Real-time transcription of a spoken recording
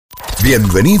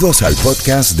Bienvenidos al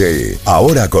podcast de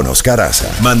Ahora con Oscar Haza.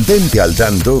 Mantente al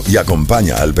tanto y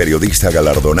acompaña al periodista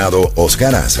galardonado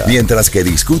Oscar Haza mientras que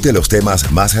discute los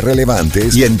temas más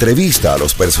relevantes y entrevista a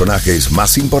los personajes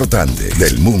más importantes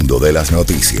del mundo de las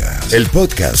noticias. El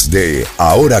podcast de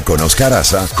Ahora con Oscar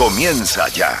Haza comienza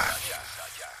ya.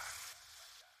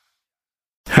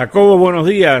 Jacobo, buenos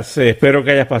días. Espero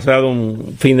que hayas pasado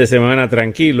un fin de semana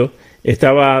tranquilo.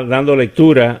 Estaba dando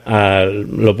lectura a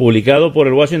lo publicado por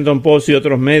el Washington Post y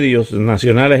otros medios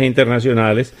nacionales e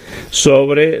internacionales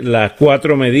sobre las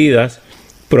 4 medidas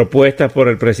propuestas por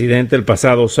el presidente el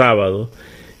pasado sábado,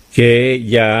 que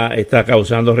ya está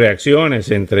causando reacciones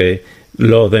entre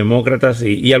los demócratas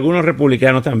y algunos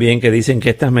republicanos también, que dicen que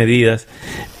estas medidas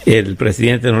el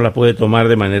presidente no las puede tomar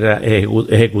de manera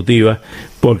ejecutiva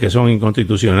porque son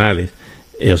inconstitucionales.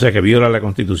 O sea, que viola la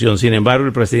Constitución. Sin embargo,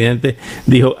 el presidente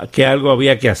dijo que algo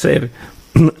había que hacer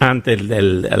ante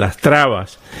las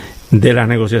trabas de las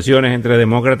negociaciones entre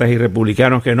demócratas y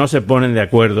republicanos que no se ponen de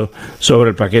acuerdo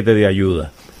sobre el paquete de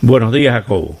ayuda. Buenos días,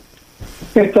 Jacobo.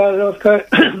 ¿Qué tal, Oscar?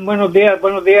 Buenos días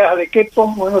al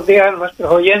equipo, buenos días a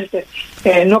nuestros oyentes.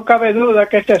 No cabe duda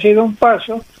que este ha sido un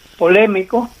paso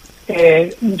polémico.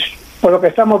 Por lo que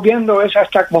estamos viendo es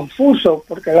hasta confuso,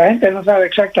 porque la gente no sabe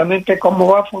exactamente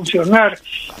cómo va a funcionar,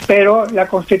 pero la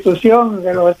Constitución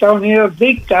de los Estados Unidos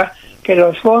dicta que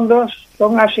los fondos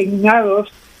son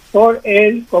asignados por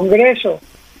el Congreso,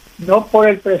 no por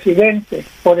el presidente,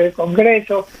 por el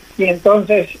Congreso, y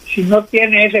entonces si no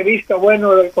tiene ese visto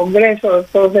bueno del Congreso,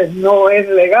 entonces no es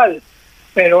legal.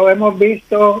 Pero hemos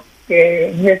visto que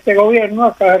en este gobierno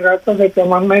a cada rato se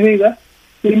toman medidas.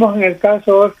 Vimos en el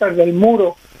caso, Oscar, del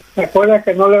muro. ¿Se acuerda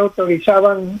que no le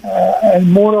autorizaban el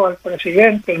muro al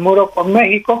presidente, el muro con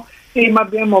México? Y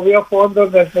más bien movió fondos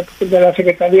de la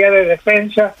Secretaría de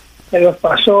Defensa, se los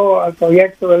pasó al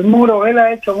proyecto del muro. Él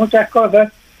ha hecho muchas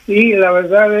cosas y la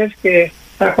verdad es que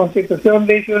la Constitución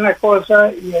dice una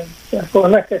cosa y las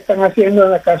cosas que están haciendo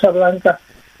en la Casa Blanca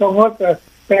son otras.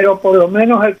 Pero por lo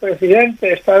menos el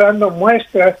presidente está dando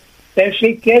muestras de él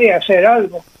sí quiere hacer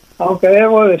algo. Aunque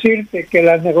debo decirte que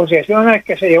las negociaciones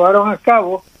que se llevaron a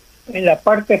cabo en la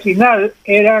parte final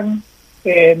eran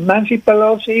Nancy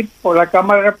Pelosi por la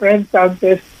Cámara de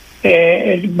Representantes,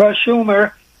 Bush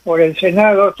Schumer por el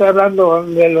Senado, estoy hablando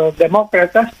de los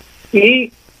demócratas,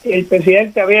 y el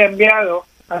presidente había enviado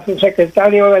a su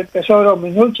secretario del Tesoro,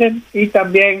 Mnuchin, y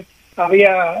también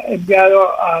había enviado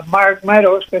a Mark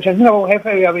Meadows, que es el nuevo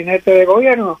jefe de gabinete de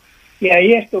gobierno, y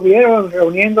ahí estuvieron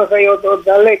reuniéndose ellos dos,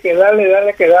 dale,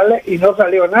 y no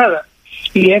salió nada.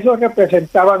 Y esos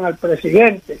representaban al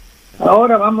presidente.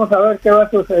 Ahora vamos a ver qué va a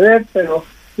suceder, pero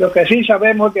lo que sí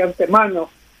sabemos de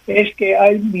antemano es que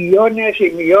hay millones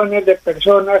y millones de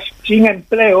personas sin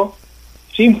empleo,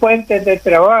 sin fuentes de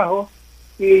trabajo,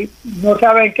 y no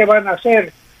saben qué van a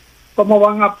hacer, cómo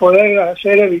van a poder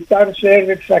evitar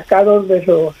ser sacados de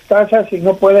sus casas si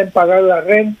no pueden pagar la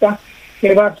renta,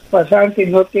 qué va a pasar si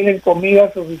no tienen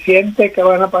comida suficiente, qué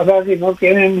van a pasar si no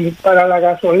tienen ni para la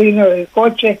gasolina del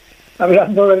coche.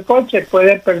 Hablando del coche,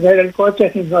 pueden perder el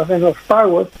coche si no hacen los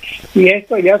pagos, y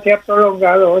esto ya se ha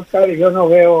prolongado, Oscar, y yo no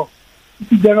veo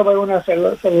una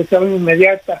solución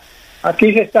inmediata.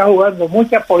 Aquí se está jugando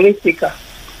mucha política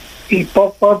y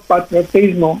poco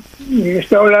patriotismo, y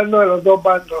estoy hablando de los dos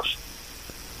bandos.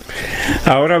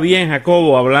 Ahora bien,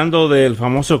 Jacobo, hablando del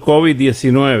famoso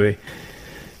COVID-19,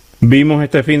 vimos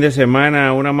este fin de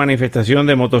semana una manifestación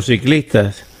de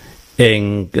motociclistas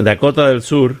en Dakota del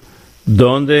Sur,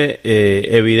 donde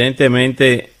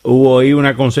evidentemente hubo ahí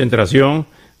una concentración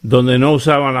donde no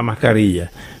usaban la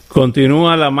mascarilla.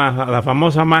 Continúa la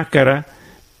famosa máscara,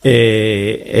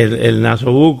 el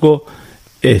nasobuco,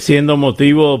 siendo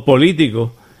motivo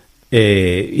político,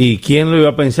 y quién lo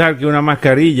iba a pensar que una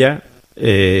mascarilla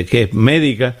que es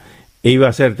médica iba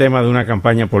a ser tema de una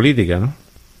campaña política, ¿no?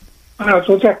 Bueno,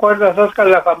 tú te acuerdas, Oscar,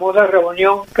 la famosa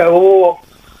reunión que hubo,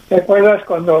 ¿te acuerdas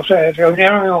cuando se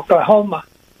reunieron en Oklahoma?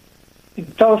 En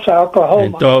Tulsa, Oklahoma.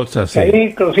 En Tulsa, sí. Ahí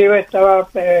inclusive estaba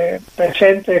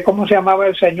presente, ¿cómo se llamaba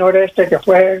el señor que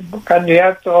fue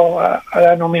candidato a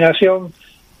la nominación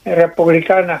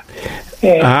republicana?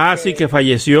 Sí, que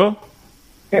falleció.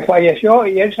 Que falleció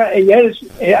y él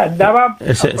andaba...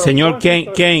 Señor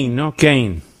Kane, ¿no?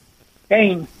 Kane,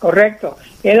 correcto.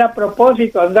 Él a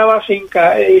propósito andaba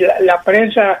y la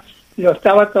prensa lo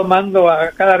estaba tomando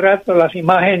a cada rato las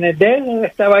imágenes de él. Él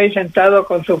estaba ahí sentado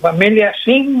con su familia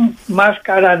sin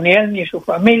máscara, ni él ni su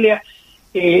familia,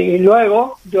 y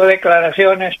luego dio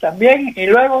declaraciones también, y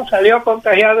luego salió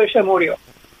contagiado y se murió.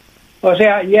 O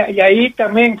sea, y ahí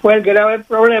también fue el grave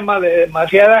problema de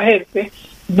demasiada gente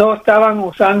no estaban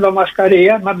usando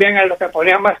mascarillas, más bien a los que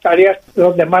ponían mascarillas,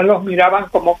 los demás los miraban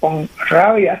como con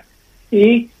rabia,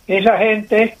 y esa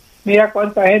gente, mira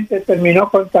cuánta gente terminó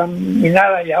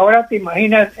contaminada, y ahora te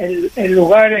imaginas el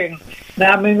lugar en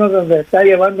nada menos donde está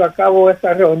llevando a cabo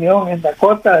esta reunión, en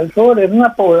Dakota del Sur, en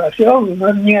una población, no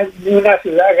es ni una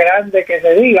ciudad grande que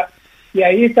se diga, y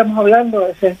ahí estamos hablando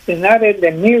de centenares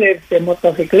de miles de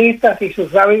motociclistas y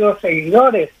sus ávidos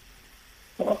seguidores.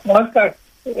 Oscar,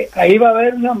 ahí va a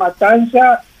haber una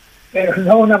matanza, pero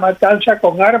no una matanza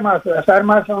con armas. Las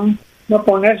armas son no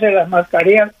ponerse las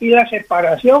mascarillas y la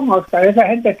separación, Oscar. Esa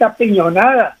gente está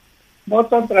piñonada,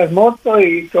 moto tras moto,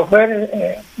 y chofer,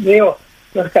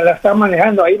 los que la están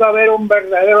manejando. Ahí va a haber un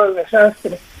verdadero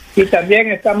desastre. Y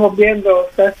también estamos viendo,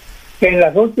 Oscar, que en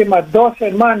las últimas 2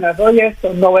 semanas, oye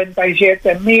esto,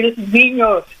 97,000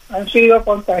 niños han sido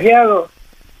contagiados.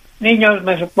 Niños,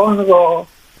 me supongo,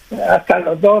 hasta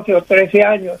los 12 o 13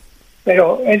 años.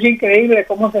 Pero es increíble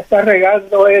cómo se está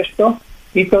regando esto,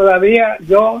 y todavía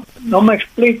yo no me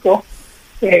explico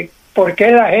por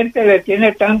qué la gente le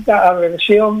tiene tanta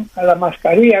aversión a la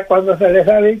mascarilla cuando se les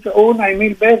ha dicho 1 y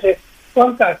 1000 veces.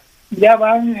 Oscar, ya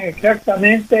van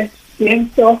exactamente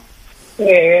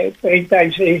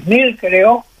 136,000,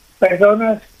 creo,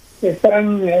 personas que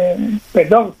están,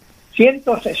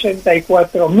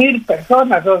 164,000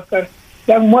 personas, Oscar,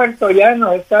 que han muerto ya en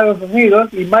los Estados Unidos,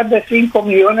 y más de 5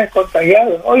 millones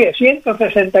contagiados. Oye,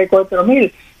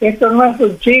 164,000. Esto no es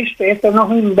un chiste, esto no es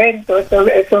un invento,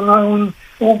 esto no es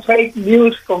un fake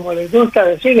news, como les gusta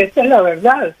decir. Esta es la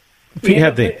verdad.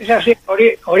 Fíjate. Es así.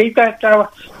 Ahorita está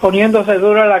poniéndose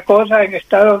dura la cosa en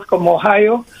estados como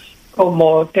Ohio,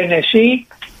 como Tennessee,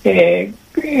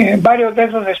 varios de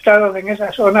esos estados en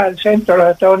esa zona del centro de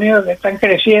los Estados Unidos están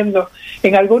creciendo.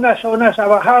 En algunas zonas ha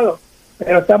bajado,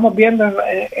 pero estamos viendo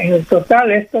en el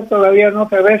total, esto todavía no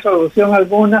se ve solución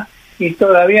alguna, y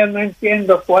todavía no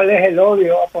entiendo cuál es el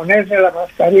odio a ponerse la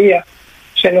mascarilla.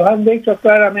 Se los han dicho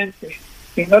claramente.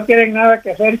 Si no tienen nada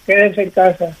que hacer, quédense en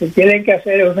casa. Si tienen que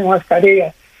hacer, usen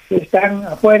mascarillas. Si están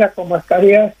afuera con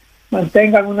mascarillas,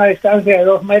 mantengan una distancia de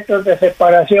 2 metros de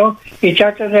separación y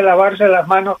traten de lavarse las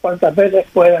manos cuantas veces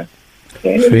puedan.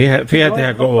 Fíjate,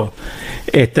 Jacobo,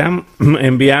 están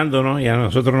enviándonos, y a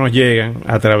nosotros nos llegan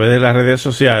a través de las redes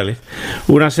sociales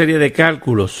una serie de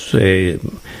cálculos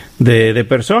de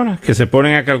personas que se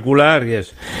ponen a calcular, y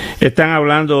eso. Están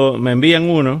hablando, me envían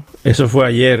uno, eso fue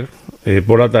ayer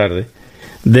por la tarde,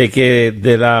 de que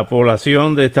de la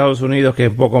población de Estados Unidos, que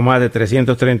es poco más de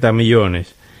 330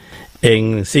 millones,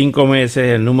 en 5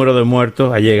 meses el número de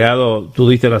muertos ha llegado, tú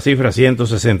diste la cifra,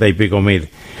 160 y pico mil,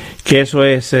 que eso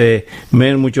es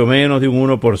mucho menos de un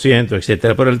 1%,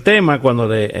 etcétera. Pero el tema, cuando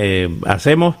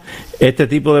hacemos este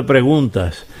tipo de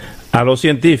preguntas a los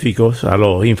científicos, a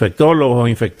los infectólogos o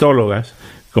infectólogas,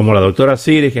 como la doctora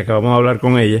Siris, que acabamos de hablar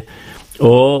con ella,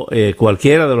 o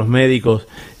cualquiera de los médicos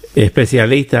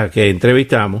especialistas que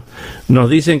entrevistamos, nos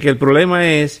dicen que el problema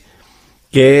es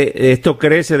que esto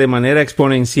crece de manera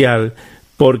exponencial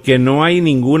porque no hay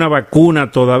ninguna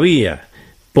vacuna todavía,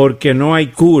 porque no hay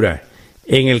cura.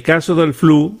 En el caso del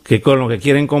flu, que con lo que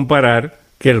quieren comparar,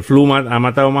 que el flu ha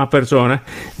matado más personas,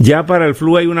 ya para el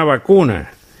flu hay una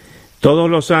vacuna. Todos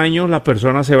los años las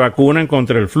personas se vacunan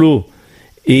contra el flu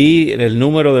y el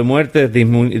número de muertes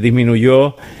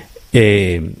disminuyó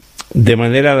de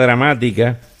manera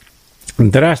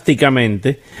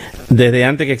drásticamente desde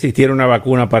antes que existiera una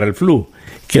vacuna para el flu.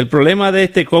 Que el problema de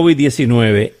este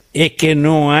COVID-19 es que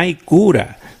no hay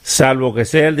cura, salvo que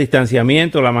sea el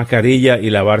distanciamiento, la mascarilla y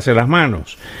lavarse las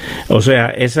manos. O sea,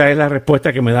 esa es la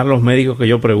respuesta que me dan los médicos que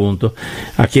yo pregunto,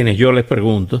 a quienes yo les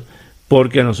pregunto,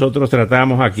 porque nosotros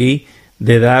tratamos aquí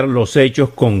de dar los hechos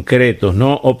concretos,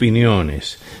 no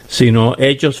opiniones, sino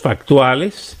hechos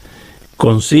factuales,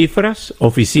 con cifras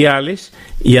oficiales,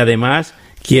 y además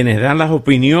quienes dan las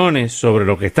opiniones sobre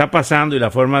lo que está pasando y la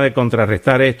forma de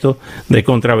contrarrestar esto, de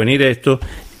contravenir esto,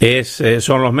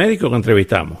 son los médicos que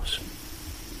entrevistamos.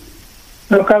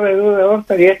 No cabe duda,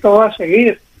 Oscar, y esto va a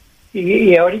seguir.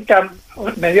 Y ahorita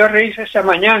me dio risa esta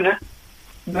mañana,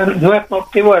 no es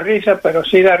motivo de risa, pero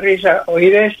sí da risa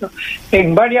oír esto.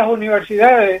 En varias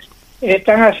universidades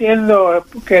están haciendo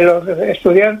que los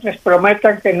estudiantes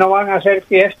prometan que no van a hacer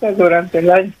fiestas durante el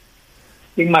año.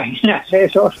 ¿Te imaginas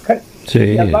eso, Oscar?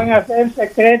 Sí. Las van a hacer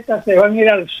secretas, se van a ir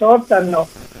al sótano.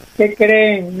 ¿Qué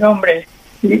creen? No, hombre,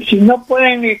 si no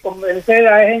pueden ni convencer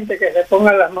a gente que se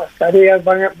pongan las mascarillas,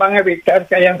 van a evitar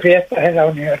que hayan fiestas en la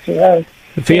universidad.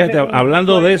 Fíjate,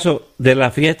 hablando de eso, de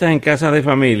las fiestas en casas de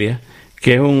familia,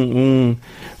 que es un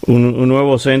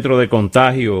nuevo centro de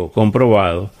contagio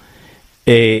comprobado,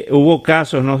 hubo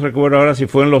casos, no recuerdo ahora si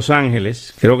fue en Los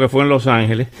Ángeles, creo que fue en Los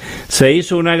Ángeles, se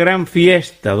hizo una gran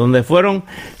fiesta donde fueron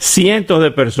cientos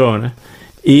de personas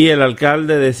y el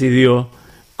alcalde decidió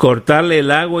cortarle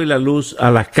el agua y la luz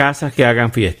a las casas que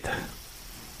hagan fiesta.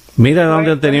 Mira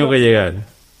dónde han tenido que llegar.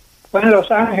 Fue en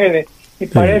Los Ángeles y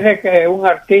parece que un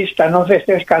artista, no sé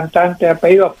si es cantante,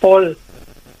 apellido Paul,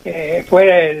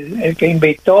 fue el que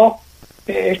invitó.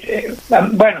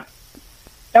 Bueno,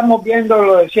 estamos viendo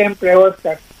lo de siempre,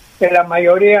 Oscar, que la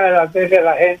mayoría de las veces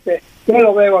la gente, yo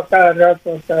lo veo a cada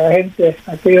rato, que la gente,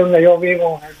 aquí donde yo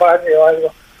vivo, en el barrio o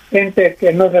algo, gente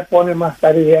que no se pone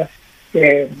mascarillas,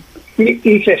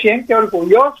 y se siente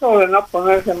orgulloso de no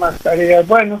ponerse mascarillas.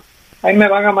 Bueno, ahí me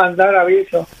van a mandar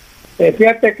aviso.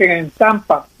 Fíjate que en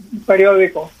Tampa, un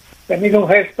periódico, se me hizo un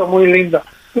gesto muy lindo.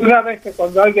 Tú sabes que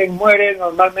cuando alguien muere,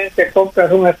 normalmente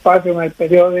compras un espacio en el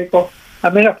periódico, a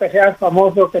menos que seas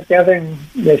famoso, que te hacen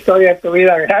la historia de tu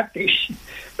vida gratis.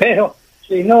 Pero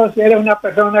si no, si eres una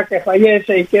persona que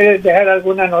fallece y quieres dejar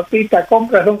alguna notita,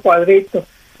 compras un cuadrito.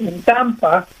 En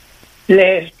Tampa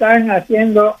le están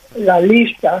haciendo la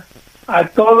lista a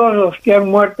todos los que han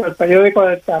muerto, el periódico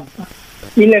de Tampa,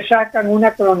 y le sacan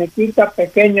una croniquita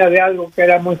pequeña de algo que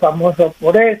era muy famoso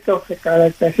por esto, que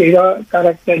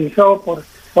caracterizó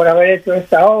por haber hecho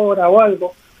esta obra o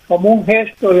algo, como un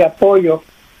gesto de apoyo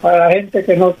para la gente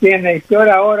que no tiene, y peor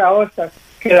ahora, Oscar,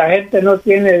 que la gente no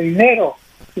tiene dinero,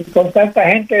 y con tanta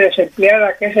gente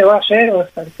desempleada, ¿qué se va a hacer,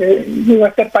 Oscar?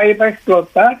 ¿Este país va a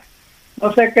explotar?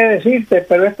 No sé qué decirte,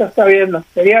 pero esto está viendo.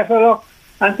 Quería solo,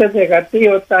 antes de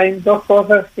Gatillo Time, dos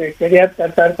cosas que quería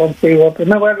tratar contigo.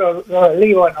 Primero, lo del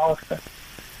Líbano, Oscar.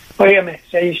 Óyeme,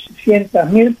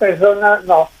 600,000 personas,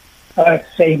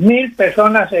 6,000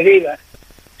 personas heridas,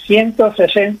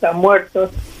 160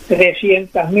 muertos,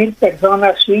 300,000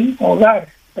 personas sin hogar,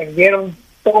 perdieron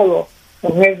todo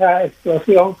con esa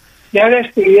explosión. Ya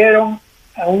despidieron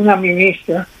a una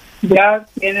ministra, ya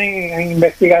tienen en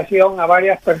investigación a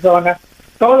varias personas.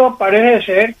 Todo parece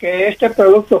ser que este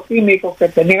producto químico que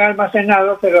tenían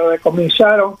almacenado se lo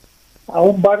decomisaron a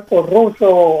un barco ruso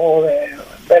o de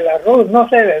Belarus, no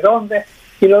sé de dónde,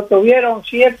 y lo tuvieron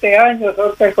 7 años,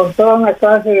 con toda una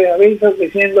clase de avisos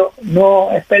diciendo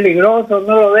no, es peligroso,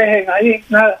 no lo dejen ahí,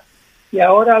 nada. Y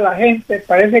ahora la gente,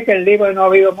 parece que en Líbano no ha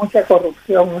habido mucha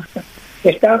corrupción.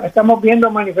 Estamos viendo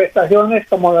manifestaciones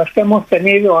como las que hemos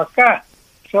tenido acá,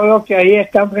 solo que ahí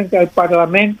están frente al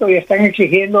Parlamento y están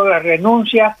exigiendo la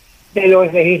renuncia de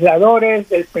los legisladores,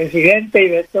 del presidente y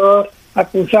de todos,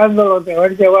 acusándolos de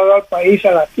haber llevado al país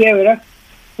a la quiebra.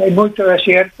 Hay mucho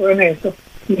desierto en eso,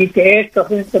 y que esto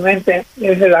simplemente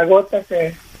es de la gota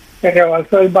que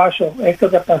rebalsó el vaso, esto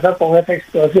que pasó con esa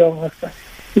explosión.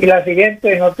 Y la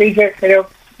siguiente noticia, creo,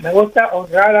 me gusta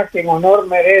honrar a quien honor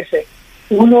merece.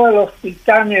 Uno de los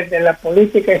titanes de la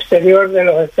política exterior de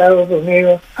los Estados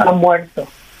Unidos ha muerto.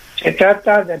 Se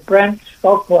trata de Brent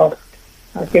Scowcroft,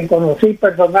 a quien conocí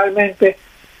personalmente,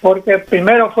 porque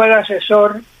primero fue el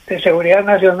asesor de seguridad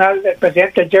nacional del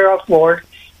presidente Gerald Ford,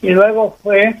 y luego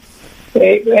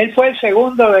él fue el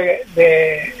segundo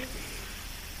de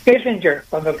Kissinger,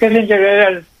 cuando Kissinger era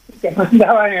el que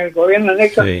mandaba en el gobierno de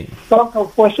Nixon. Sí.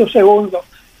 Scowcroft fue su segundo,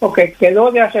 porque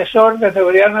quedó de asesor de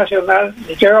seguridad nacional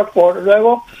de Gerald Ford,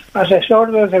 luego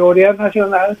asesor de seguridad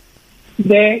nacional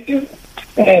de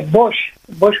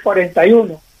Bush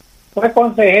 41. Fue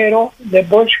consejero de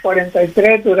Bush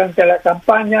 43 durante la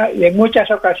campaña, y en muchas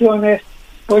ocasiones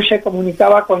Bush se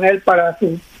comunicaba con él para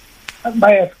sus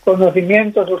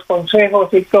conocimientos, sus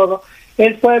consejos y todo.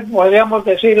 Él fue, podríamos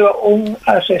decirlo, un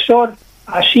asesor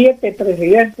a 7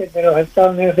 presidentes de los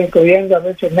Estados Unidos, incluyendo a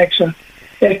Richard Nixon.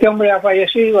 Este hombre ha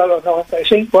fallecido a los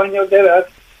 95 años de edad,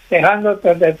 dejando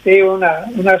tras de sí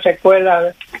una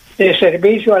secuela de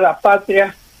servicio a la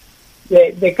patria,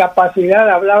 de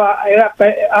capacidad.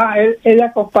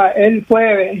 Él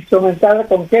fue instrumental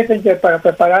con Kissinger para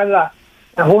preparar la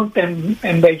junta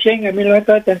en Beijing en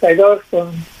 1972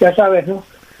 con, ya sabes, ¿no?,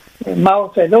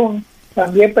 Mao Zedong.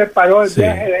 También preparó el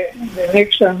viaje de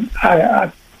Nixon a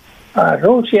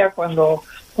Rusia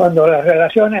cuando las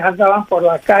relaciones andaban por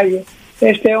la calle.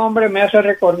 Este hombre me hace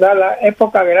recordar la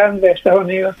época grande de Estados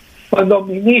Unidos, cuando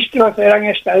ministros eran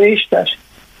estadistas,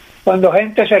 cuando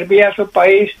gente servía a su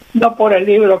país, no por el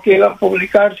libro que iba a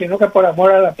publicar, sino que por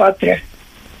amor a la patria.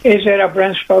 Ese era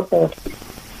Brent Scowcroft.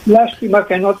 Lástima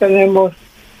que no tenemos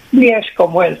 10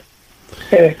 como él.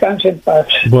 Que descanse en paz.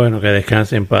 Bueno, que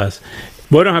descanse en paz.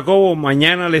 Bueno, Jacobo,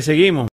 mañana le seguimos.